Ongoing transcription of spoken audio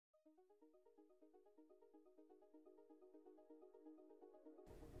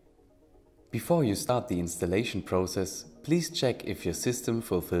Before you start the installation process, please check if your system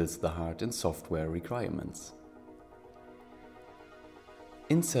fulfills the hard and software requirements.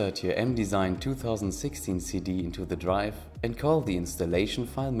 Insert your MDESIGN 2016 CD into the drive and call the installation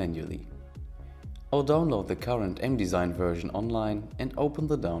file manually. Or download the current MDESIGN version online and open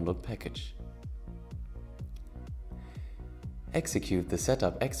the download package. Execute the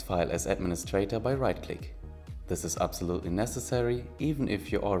Setup X file as administrator by right-click. This is absolutely necessary even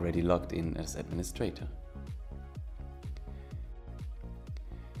if you're already logged in as administrator.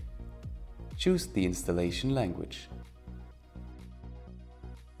 Choose the installation language.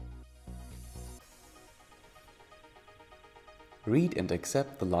 Read and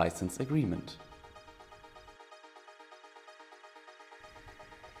accept the license agreement.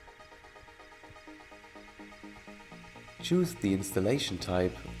 Choose the installation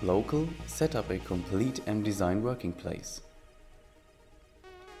type Local, set up a complete MDESIGN working place.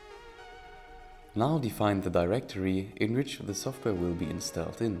 Now define the directory in which the software will be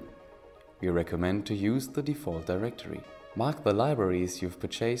installed in. We recommend to use the default directory. Mark the libraries you've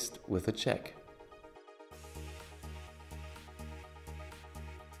purchased with a check.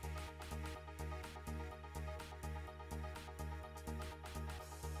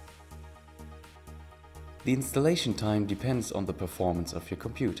 The installation time depends on the performance of your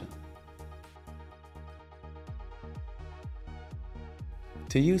computer.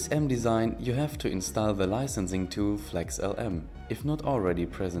 To use MDESIGN, you have to install the licensing tool FlexLM, if not already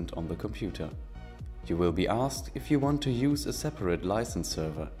present on the computer. You will be asked if you want to use a separate license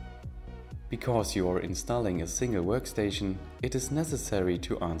server. Because you are installing a single workstation, it is necessary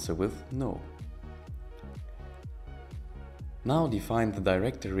to answer with no. Now define the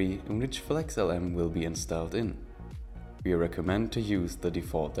directory in which FlexLM will be installed in. We recommend to use the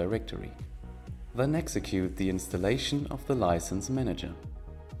default directory. Then execute the installation of the license manager.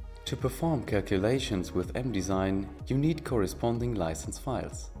 To perform calculations with MDESIGN, you need corresponding license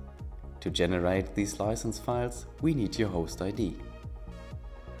files. To generate these license files, we need your host ID.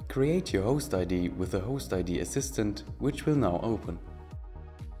 Create your host ID with the host ID assistant, which will now open.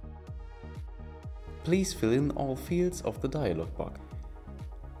 Please fill in all fields of the dialog box.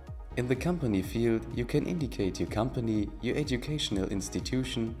 In the company field, you can indicate your company, your educational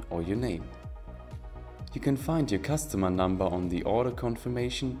institution or your name. You can find your customer number on the order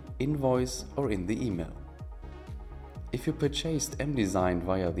confirmation, invoice or in the email. If you purchased MDESIGN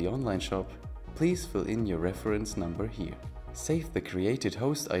via the online shop, please fill in your reference number here. Save the created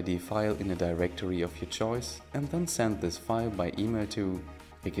host ID file in a directory of your choice and then send this file by email to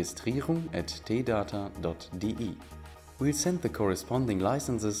registrierung@tdata.de. We'll send the corresponding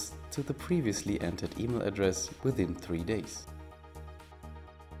licenses to the previously entered email address within 3 days.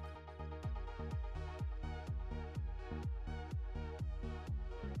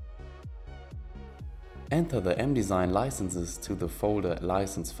 Enter the MDESIGN licenses to the folder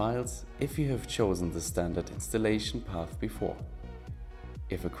License Files if you have chosen the standard installation path before.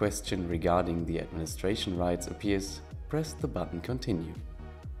 If a question regarding the administration rights appears, press the button Continue.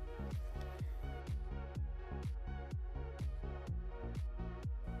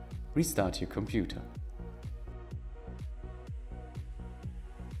 Restart your computer.